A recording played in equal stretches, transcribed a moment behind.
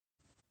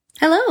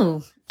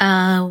Hello.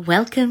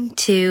 Welcome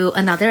to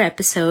another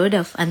episode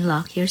of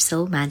Unlock Your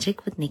Soul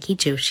Magic with Nikki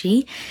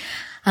Joshi.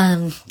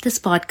 This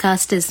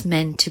podcast is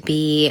meant to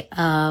be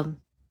a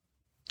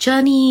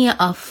journey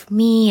of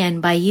me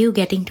and by you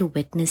getting to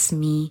witness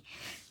me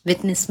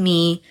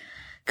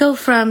go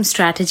from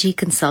strategy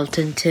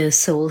consultant to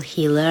soul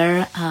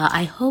healer.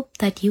 I hope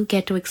that you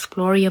get to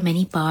explore your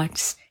many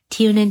parts,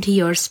 tune into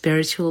your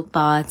spiritual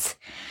paths,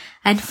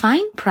 and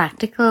find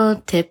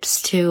practical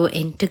tips to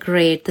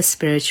integrate the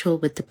spiritual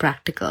with the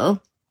practical.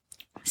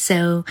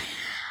 So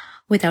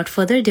without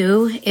further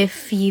ado,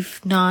 if you've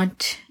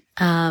not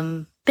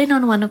been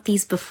on one of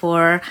these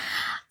before,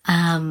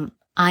 my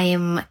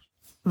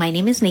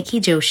name is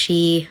Nikki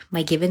Joshi.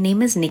 My given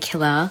name is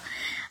Nikhila.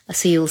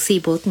 So you'll see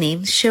both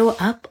names show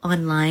up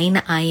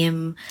online. I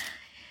am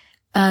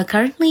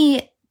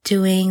currently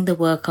doing the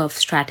work of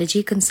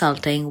strategy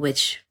consulting,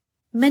 which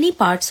many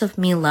parts of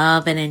me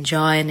love and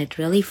enjoy, and it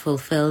really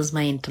fulfills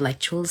my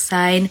intellectual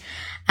side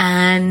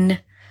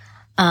and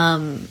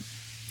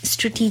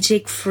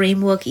strategic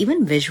framework,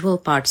 even visual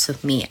parts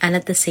of me. And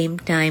at the same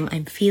time,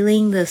 I'm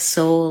feeling the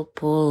soul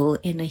pull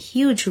in a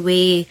huge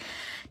way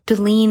to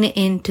lean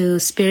into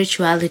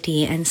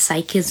spirituality and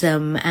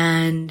psychism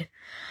and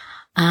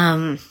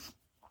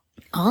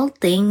all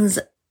things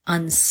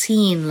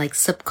unseen, like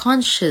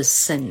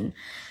subconscious, and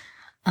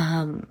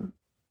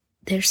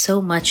there's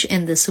so much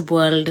in this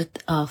world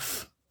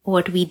of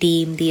what we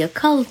deem the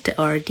occult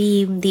or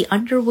deem the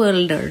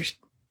underworld, or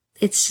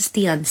it's just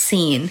the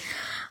unseen.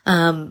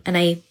 And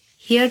I'm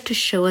here to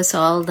show us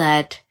all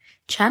that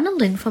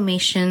channeled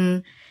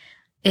information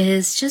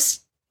is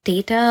just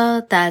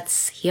data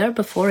that's here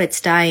before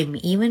its time,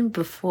 even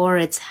before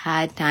it's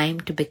had time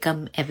to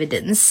become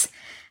evidence,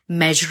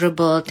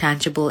 measurable,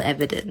 tangible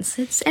evidence.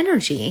 It's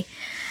energy.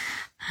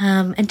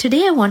 And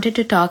today I wanted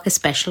to talk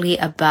especially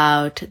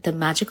about the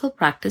magical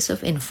practice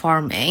of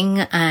informing,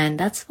 and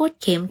that's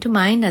what came to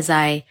mind as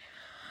I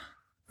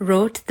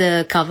wrote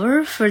the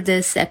cover for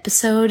this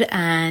episode.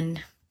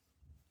 And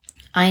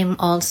I'm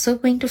also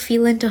going to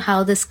feel into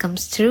how this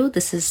comes through.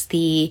 This is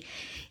the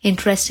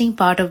interesting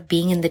part of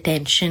being in the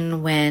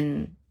tension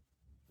when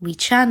we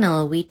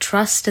channel, we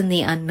trust in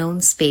the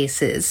unknown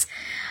spaces.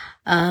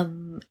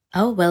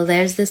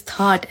 There's this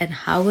thought, and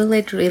how will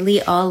it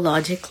really all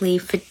logically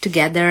fit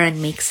together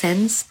and make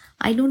sense?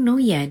 I don't know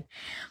yet,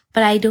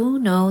 but I do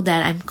know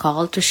that I'm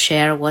called to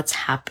share what's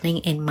happening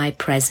in my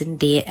present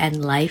day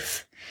and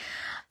life,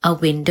 a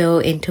window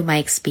into my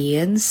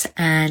experience.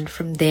 And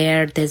from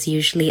there's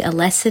usually a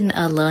lesson,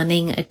 a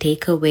learning, a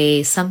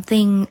takeaway,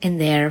 something in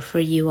there for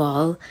you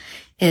all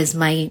is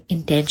my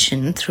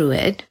intention through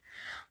it.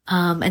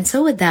 And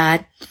so with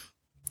that,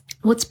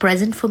 what's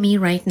present for me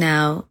right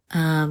now,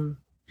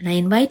 and I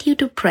invite you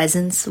to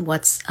presence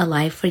what's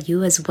alive for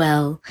you as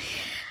well.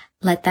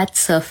 Let that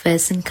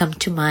surface and come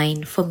to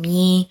mind. For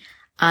me,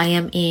 I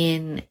am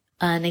in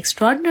an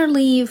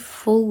extraordinarily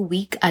full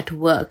week at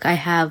work. I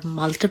have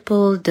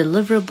multiple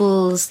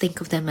deliverables.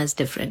 Think of them as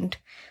different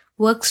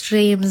work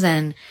streams,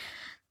 and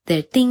there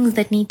are things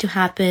that need to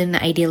happen,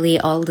 ideally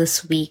all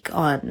this week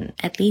on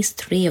at least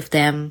 3 of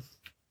them.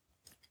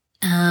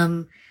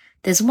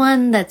 There's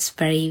one that's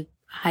very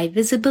high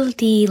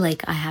visibility,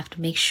 like I have to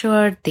make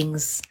sure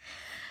things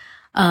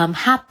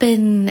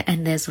happen,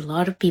 and there's a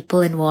lot of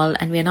people involved,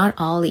 and we're not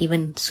all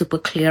even super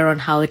clear on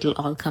how it'll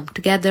all come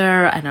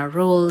together and our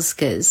roles,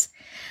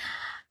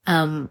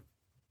 and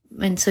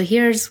so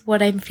here's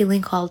what I'm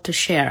feeling called to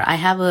share. I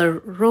have a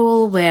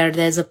role where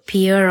there's a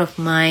peer of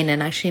mine,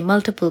 and actually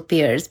multiple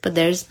peers, but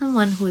there's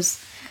someone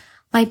who's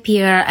my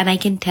peer, and I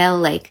can tell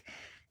like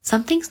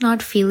something's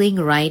not feeling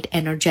right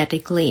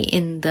energetically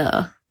in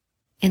the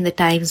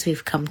times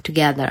we've come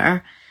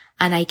together,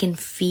 and I can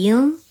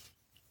feel.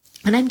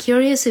 And I'm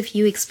curious if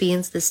you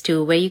experience this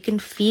too, where you can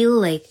feel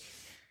like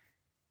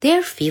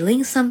they're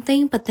feeling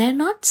something, but they're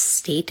not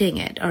stating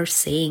it or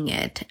saying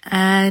it.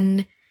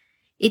 And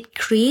it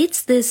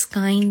creates this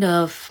kind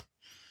of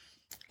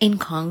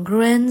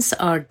incongruence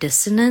or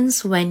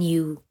dissonance when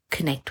you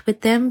connect with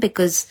them,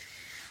 because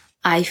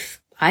I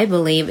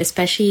believe,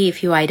 especially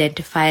if you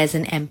identify as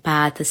an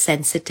empath, a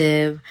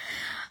sensitive,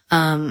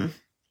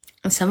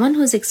 someone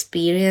who's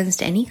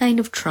experienced any kind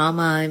of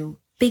trauma,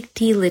 big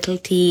T, little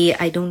t,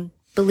 I don't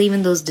believe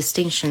in those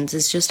distinctions.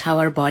 It's just how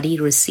our body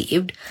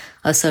received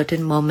a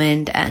certain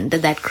moment, and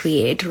that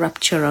create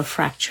rupture or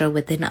fracture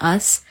within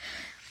us.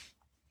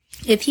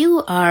 If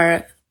you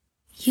are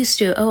used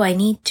to, I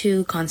need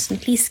to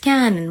constantly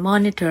scan and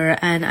monitor,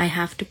 and I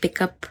have to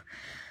pick up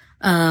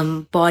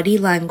body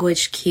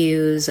language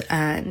cues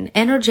and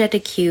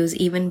energetic cues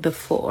even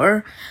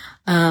before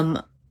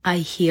I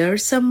hear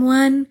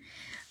someone,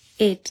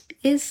 it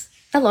is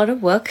a lot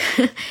of work.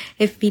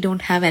 If we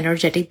don't have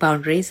energetic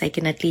boundaries, I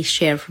can at least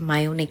share from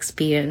my own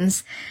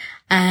experience.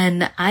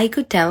 And I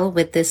could tell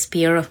with this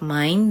peer of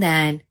mine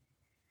that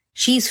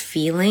she's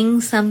feeling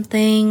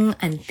something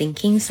and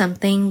thinking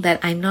something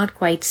that I'm not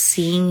quite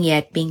seeing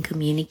yet being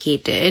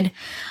communicated.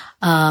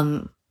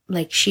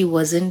 Like she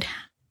wasn't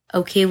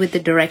okay with the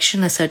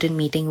direction a certain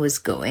meeting was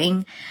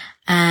going.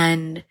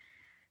 And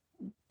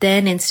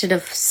then instead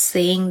of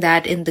saying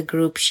that in the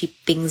group, she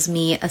pings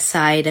me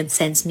aside and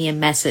sends me a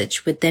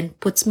message, which then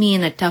puts me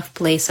in a tough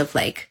place of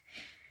like,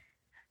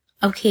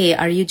 okay,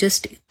 are you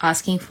just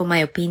asking for my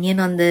opinion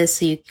on this?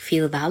 So you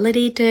feel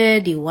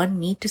validated? You want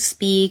me to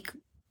speak?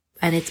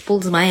 And it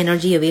pulls my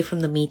energy away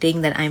from the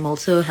meeting that I'm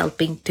also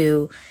helping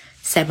to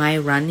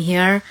semi-run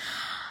here.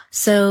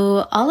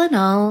 So all in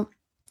all,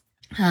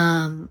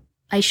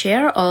 I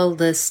share all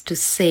this to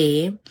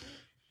say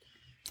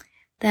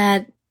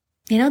that,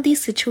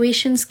 these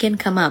situations can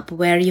come up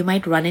where you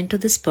might run into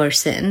this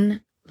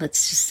person,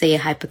 let's just say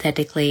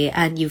hypothetically,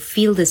 and you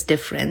feel this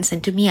difference.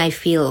 And to me, I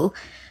feel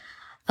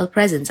a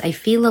presence. I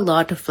feel a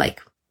lot of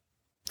like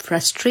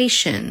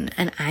frustration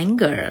and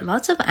anger,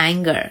 lots of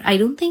anger. I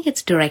don't think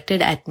it's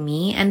directed at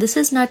me. And this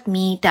is not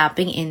me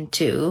tapping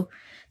into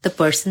the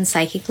person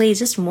psychically. It's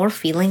just more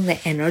feeling the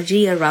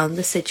energy around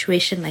the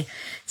situation. Like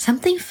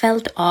something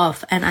felt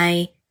off, and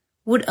I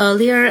would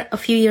earlier, a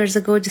few years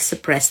ago, just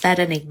suppress that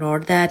and ignore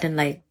that and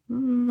like,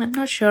 I'm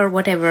not sure,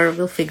 whatever,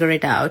 we'll figure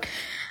it out.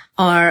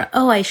 Or,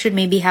 I should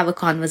maybe have a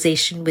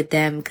conversation with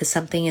them because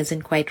something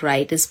isn't quite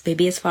right, is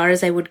maybe as far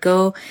as I would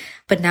go.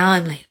 But now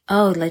I'm like,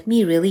 let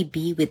me really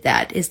be with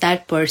that. Is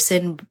that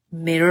person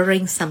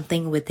mirroring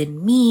something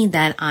within me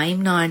that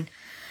I'm not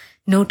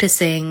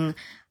noticing?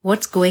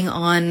 What's going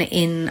on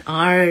in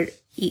our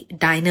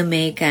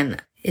dynamic?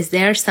 And is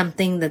there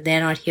something that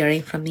they're not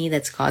hearing from me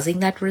that's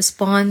causing that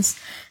response?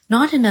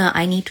 Not in a,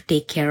 I need to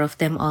take care of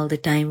them all the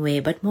time way,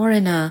 but more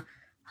in a,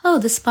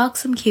 this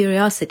sparks some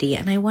curiosity.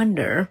 And I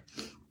wonder,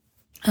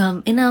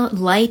 in a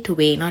light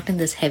way, not in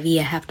this heavy,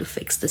 I have to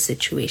fix the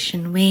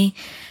situation way.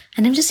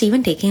 And I'm just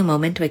even taking a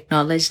moment to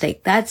acknowledge,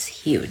 like, that's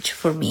huge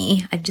for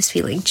me. I'm just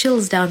feeling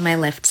chills down my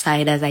left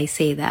side as I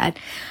say that.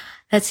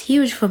 That's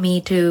huge for me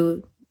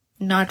to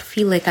not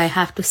feel like I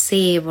have to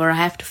save or I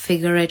have to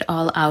figure it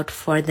all out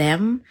for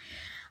them.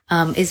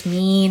 Is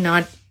me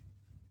not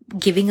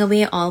giving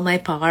away all my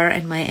power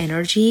and my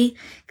energy,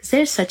 because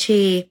there's such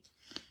a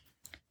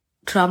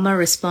trauma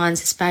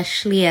response,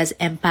 especially as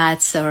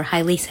empaths or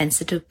highly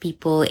sensitive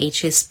people,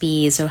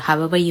 HSPs, or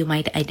however you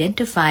might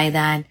identify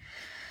that.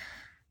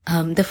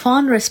 The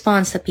fawn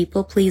response, the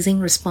people-pleasing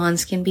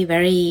response, can be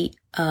very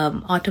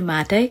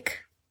automatic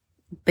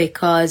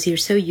because you're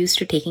so used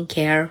to taking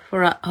care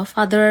of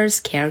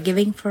others,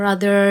 caregiving for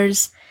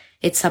others.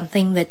 It's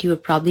something that you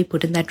would probably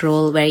put in that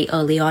role very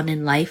early on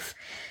in life,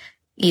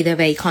 either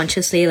very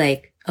consciously,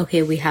 like,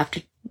 okay, we have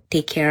to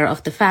take care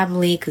of the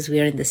family because we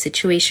are in this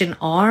situation,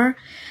 or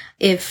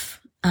if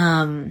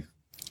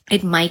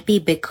it might be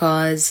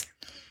because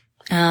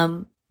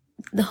the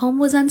home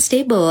was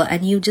unstable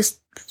and you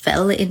just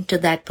fell into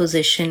that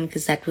position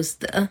because that was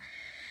the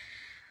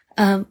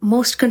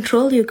most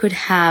control you could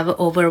have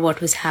over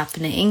what was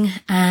happening.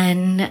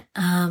 And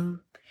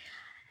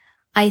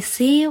I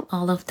see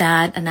all of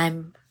that, and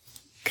I'm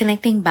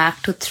connecting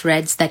back to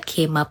threads that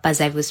came up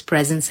as I was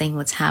presencing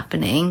what's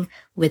happening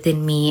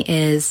within me.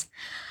 Is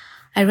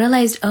I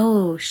realized,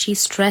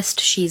 she's stressed,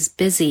 she's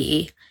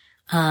busy.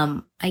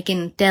 I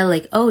can tell,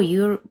 like,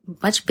 you're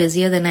much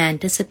busier than I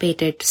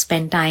anticipated to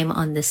spend time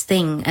on this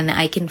thing. And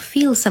I can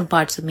feel some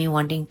parts of me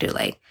wanting to,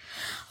 like,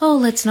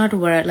 let's not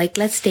worry, like,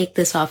 let's take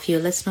this off you,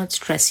 let's not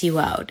stress you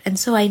out. And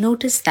so I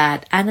noticed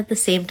that. And at the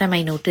same time,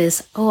 I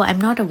noticed,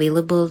 I'm not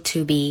available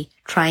to be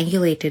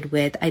triangulated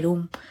with. I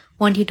don't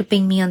want you to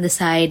ping me on the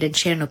side and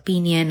share an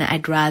opinion.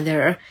 I'd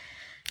rather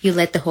you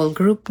let the whole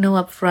group know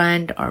up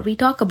front, or we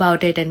talk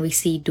about it and we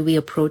see, do we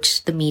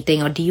approach the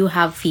meeting, or do you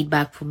have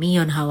feedback for me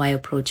on how I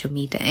approach a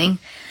meeting?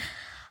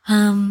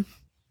 And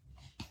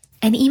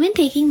even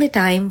taking the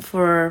time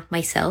for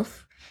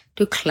myself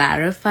to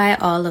clarify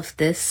all of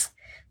this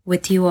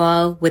with you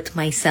all, with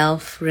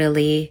myself,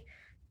 really,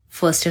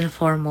 first and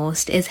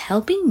foremost, is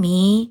helping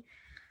me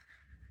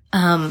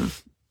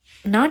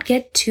not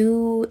get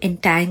too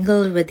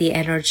entangled with the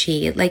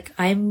energy. Like,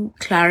 I'm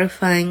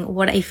clarifying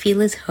what I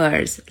feel is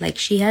hers. Like,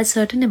 she has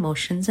certain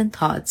emotions and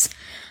thoughts,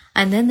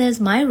 and then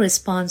there's my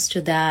response to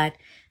that.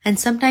 And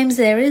sometimes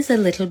there is a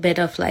little bit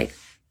of like,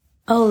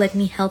 let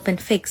me help and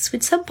fix,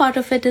 which some part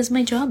of it is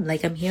my job.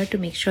 Like, I'm here to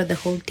make sure the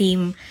whole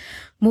team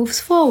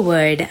moves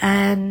forward,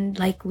 and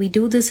like, we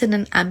do this in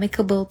an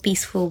amicable,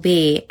 peaceful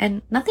way,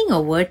 and nothing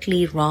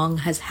overtly wrong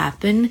has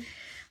happened.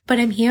 But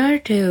I'm here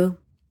to,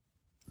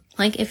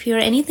 like, if you're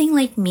anything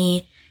like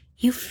me,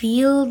 you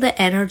feel the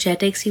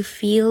energetics, you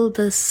feel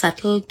the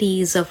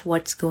subtleties of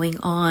what's going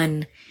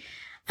on.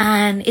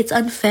 And it's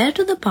unfair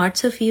to the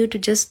parts of you to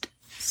just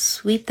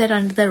sweep that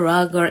under the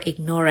rug or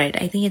ignore it.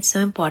 I think it's so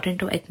important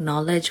to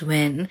acknowledge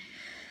when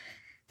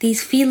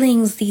these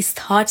feelings, these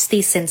thoughts,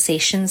 these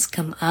sensations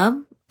come up,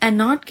 and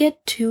not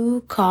get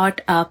too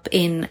caught up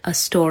in a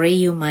story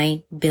you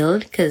might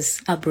build,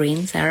 because our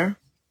brains are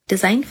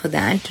designed for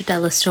that, to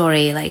tell a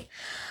story like,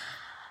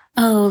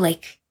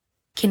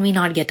 can we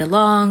not get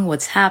along?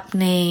 What's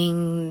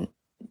happening?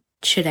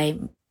 Should I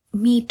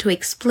meet to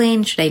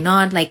explain? Should I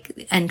not?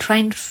 Like, and try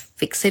and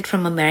fix it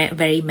from a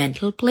very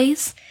mental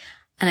place.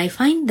 And I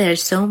find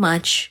there's so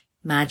much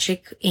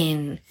magic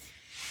in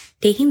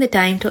taking the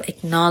time to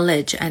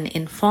acknowledge and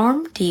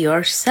inform to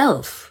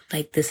yourself,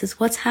 like, this is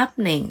what's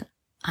happening.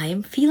 I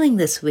am feeling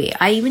this way.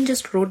 I even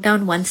just wrote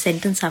down one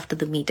sentence after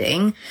the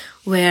meeting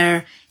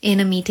where in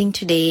a meeting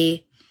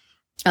today,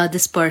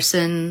 this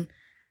person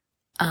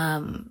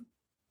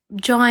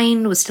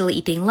joined, was still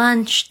eating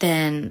lunch.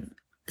 Then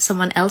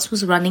someone else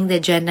was running the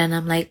agenda and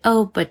I'm like,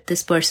 oh, but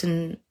this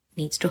person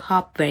needs to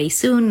hop very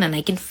soon. And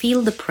I can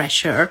feel the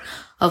pressure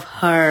of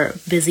her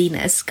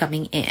busyness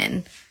coming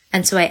in.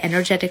 And so I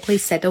energetically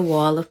set a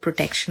wall of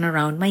protection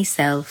around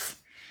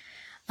myself.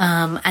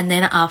 And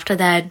then after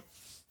that,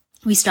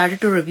 we started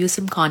to review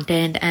some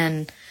content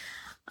and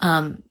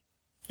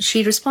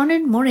she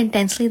responded more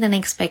intensely than I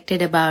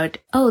expected about,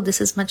 oh,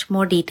 this is much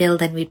more detailed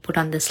than we'd put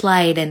on the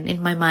slide. And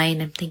in my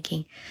mind, I'm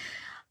thinking,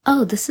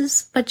 oh, this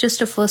is but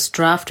just a first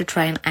draft to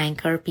try and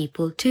anchor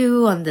people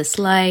to on this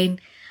slide.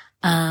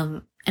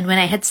 And when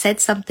I had said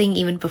something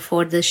even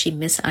before this, she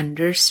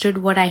misunderstood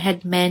what I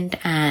had meant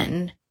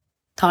and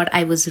thought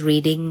I was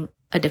reading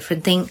a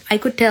different thing. I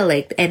could tell,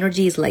 like, the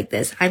energy is like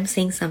this. I'm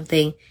saying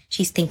something,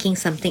 she's thinking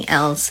something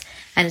else,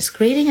 and it's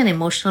creating an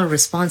emotional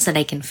response that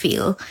I can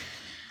feel.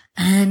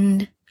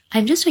 And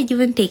I'm just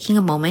even taking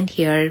a moment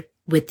here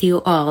with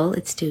you all.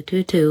 It's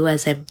 2:22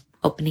 as I'm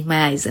opening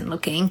my eyes and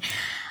looking.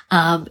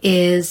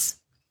 Is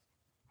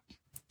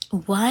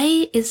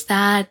why is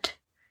that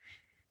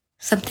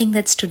something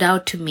that stood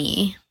out to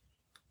me?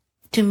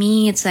 To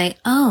me, it's like,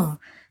 oh,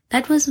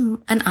 that was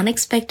an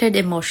unexpected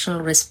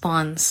emotional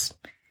response.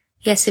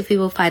 Yes, if we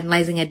were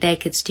finalizing a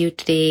deck, it's due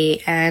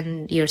today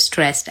and you're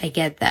stressed. I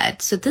get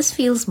that. So this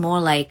feels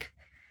more like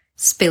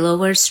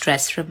spillover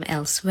stress from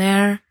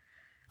elsewhere.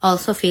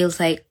 Also feels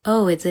like,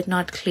 oh, is it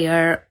not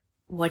clear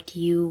what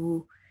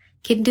you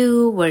can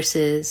do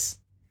versus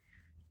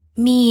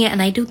me?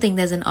 And I do think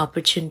there's an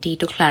opportunity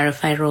to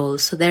clarify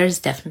roles. So there's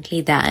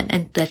definitely that.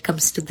 And that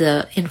comes to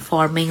the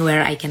informing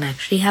where I can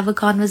actually have a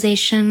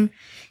conversation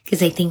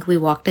because I think we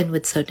walked in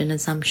with certain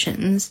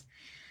assumptions.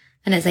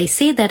 And as I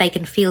say that, I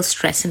can feel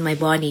stress in my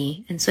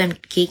body. And so I'm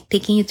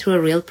taking you through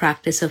a real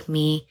practice of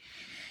me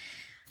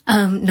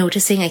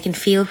noticing I can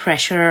feel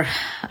pressure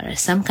or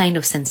some kind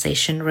of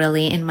sensation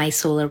really in my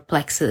solar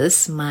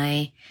plexus,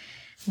 my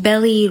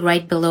belly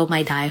right below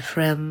my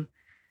diaphragm,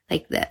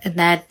 like that. And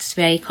that's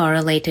very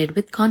correlated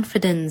with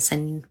confidence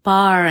and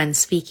power and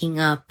speaking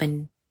up.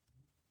 And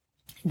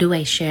do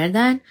I share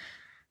that?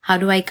 How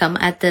do I come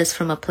at this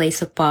from a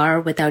place of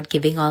power without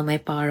giving all my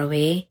power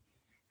away?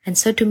 And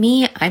so to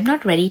me, I'm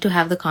not ready to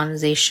have the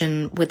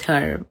conversation with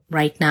her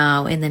right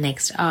now in the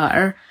next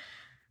hour.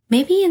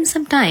 Maybe in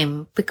some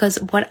time, because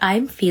what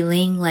I'm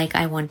feeling like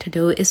I want to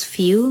do is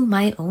fuel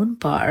my own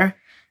power.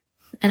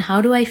 And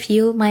how do I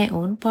fuel my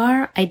own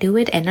power? I do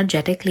it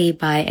energetically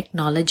by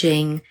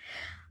acknowledging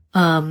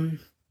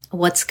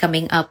what's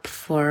coming up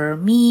for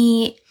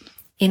me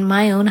in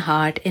my own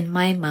heart, in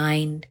my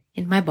mind,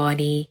 in my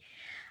body.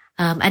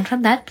 And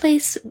from that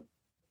place,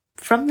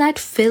 from that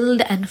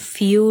filled and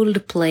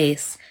fueled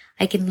place,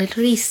 I can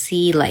literally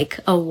see like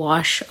a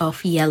wash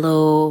of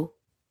yellow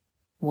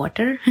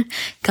water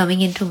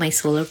coming into my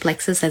solar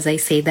plexus as I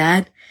say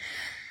that.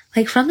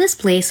 Like from this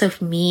place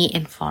of me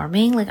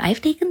informing, like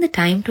I've taken the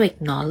time to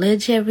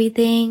acknowledge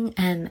everything,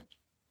 and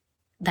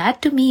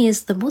that to me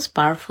is the most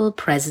powerful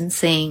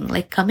presencing,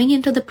 like coming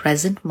into the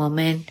present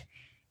moment.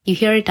 You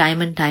hear it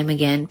time and time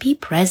again, be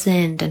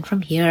present, and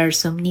from here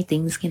so many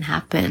things can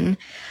happen.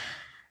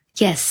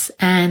 Yes,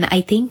 and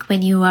I think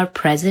when you are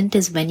present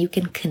is when you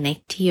can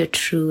connect to your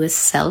truest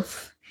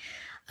self.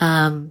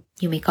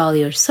 You may call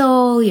your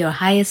soul, your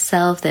highest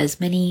self. There's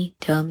many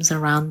terms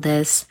around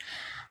this.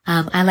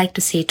 I like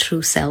to say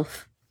true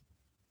self.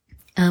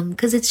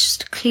 Because it's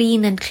just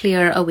clean and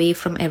clear away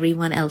from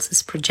everyone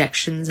else's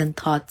projections and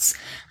thoughts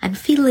and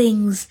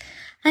feelings,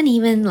 and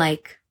even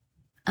like,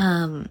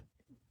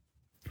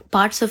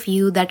 parts of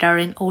you that are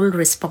in old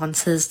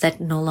responses that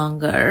no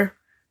longer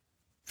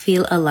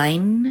feel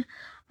aligned,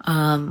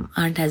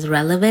 aren't as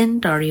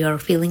relevant, or you're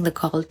feeling the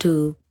call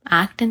to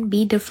act and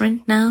be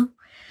different now.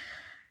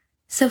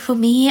 So for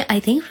me, I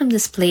think from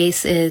this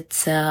place,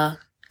 it's,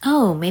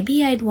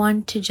 maybe I'd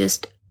want to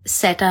just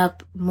set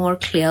up more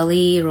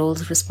clearly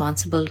roles,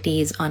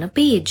 responsibilities on a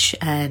page.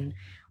 And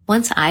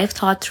once I've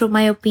thought through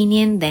my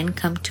opinion, then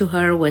come to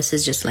her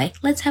versus just like,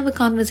 let's have a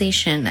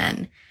conversation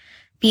and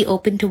be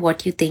open to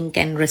what you think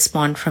and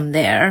respond from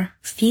there.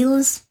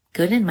 Feels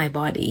good in my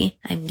body.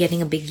 I'm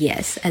getting a big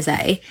yes as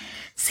I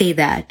say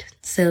that.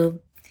 So,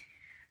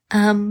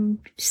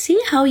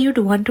 see how you'd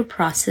want to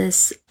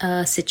process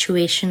a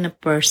situation, a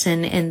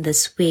person in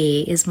this way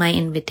is my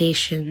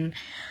invitation.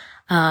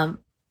 To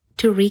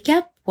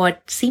recap,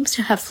 what seems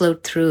to have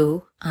flowed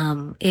through,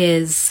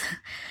 is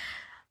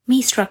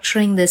me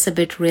structuring this a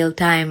bit real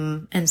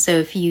time. And so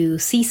if you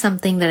see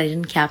something that I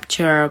didn't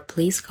capture,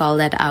 please call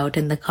that out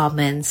in the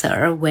comments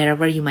or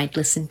wherever you might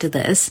listen to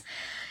this.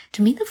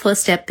 To me, the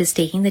first step is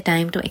taking the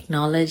time to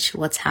acknowledge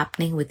what's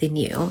happening within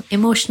you,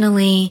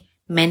 emotionally,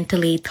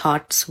 mentally,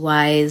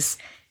 thoughts-wise,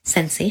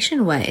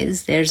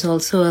 sensation-wise. There's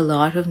also a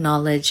lot of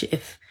knowledge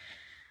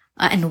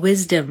and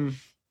wisdom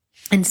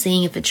and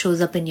seeing if it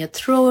shows up in your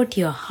throat,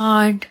 your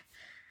heart.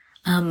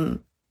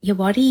 Your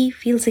body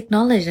feels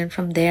acknowledged, and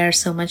from there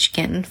so much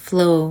can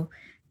flow,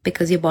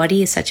 because your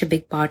body is such a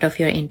big part of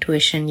your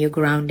intuition, your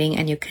grounding,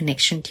 and your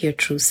connection to your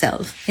true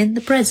self in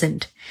the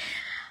present.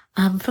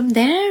 From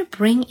there,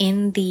 bring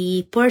in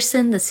the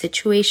person, the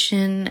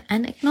situation,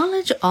 and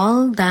acknowledge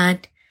all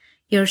that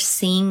you're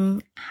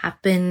seeing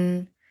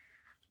happen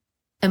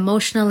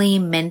emotionally,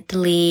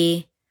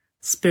 mentally,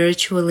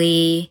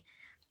 spiritually,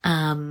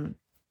 and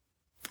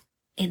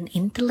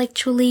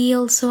intellectually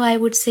also, I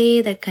would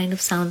say. That kind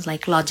of sounds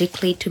like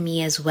logically to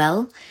me as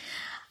well.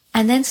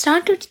 And then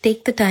start to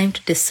take the time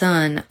to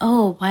discern,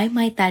 oh, why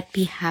might that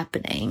be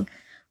happening?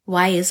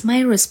 Why is my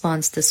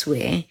response this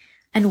way?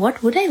 And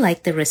what would I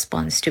like the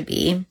response to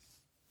be?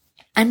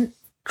 And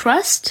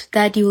trust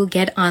that you will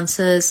get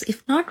answers,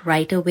 if not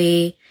right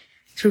away,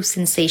 through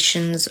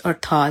sensations or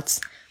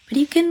thoughts, but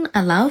you can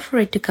allow for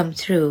it to come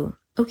through.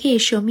 Okay,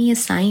 show me a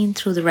sign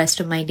through the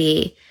rest of my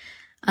day.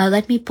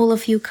 Let me pull a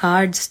few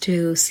cards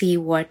to see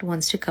what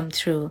wants to come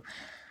through.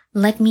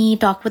 Let me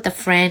talk with a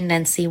friend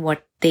and see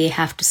what they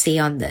have to say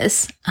on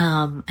this.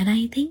 And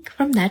I think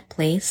from that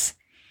place,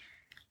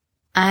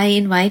 I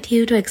invite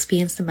you to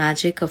experience the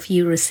magic of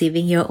you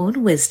receiving your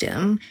own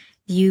wisdom,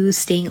 you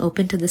staying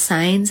open to the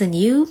signs, and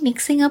you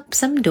mixing up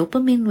some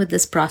dopamine with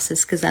this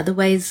process, because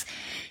otherwise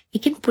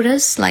it can put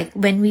us, like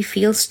when we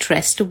feel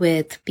stressed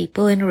with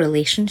people in a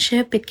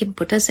relationship, it can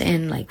put us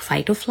in like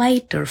fight or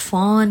flight or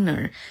fawn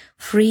or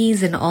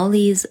freeze and all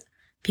these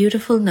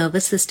beautiful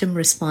nervous system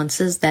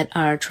responses that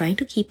are trying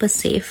to keep us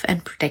safe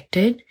and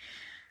protected.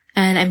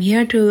 And I'm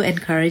here to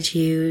encourage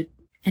you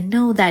and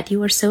know that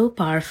you are so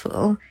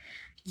powerful.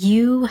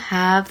 You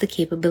have the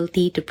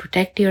capability to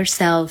protect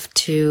yourself,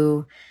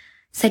 to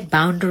set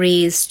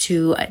boundaries,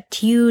 to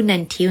tune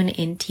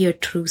into your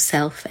true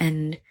self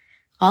and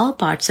all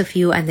parts of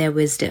you and their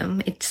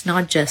wisdom. It's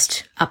not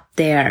just up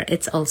there.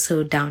 It's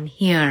also down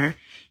here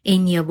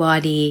in your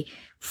body,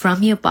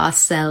 from your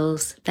past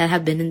selves that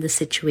have been in the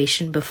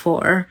situation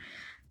before.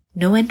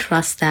 Know and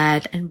trust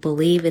that and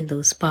believe in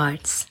those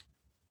parts.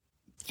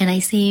 And I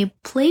say,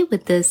 play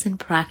with this and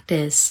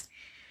practice.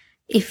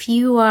 If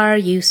you are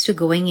used to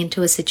going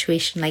into a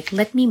situation like,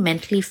 let me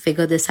mentally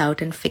figure this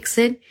out and fix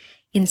it,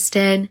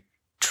 instead,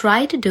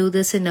 try to do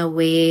this in a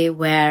way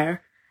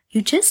where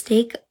you just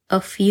take a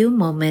few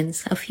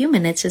moments, a few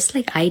minutes, just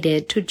like I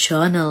did, to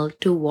journal,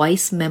 to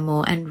voice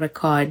memo and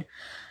record.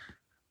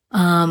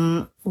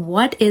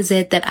 What is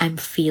it that I'm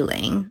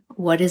feeling?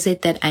 What is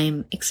it that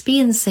I'm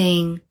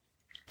experiencing?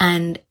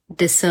 And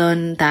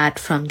discern that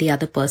from the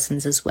other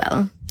persons as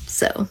well.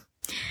 So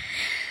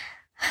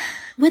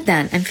with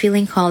that, I'm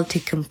feeling called to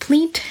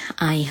complete.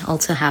 I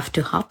also have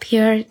to hop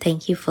here.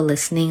 Thank you for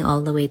listening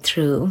all the way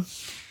through.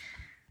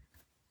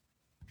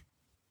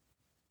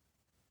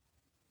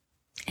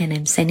 And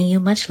I'm sending you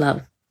much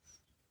love.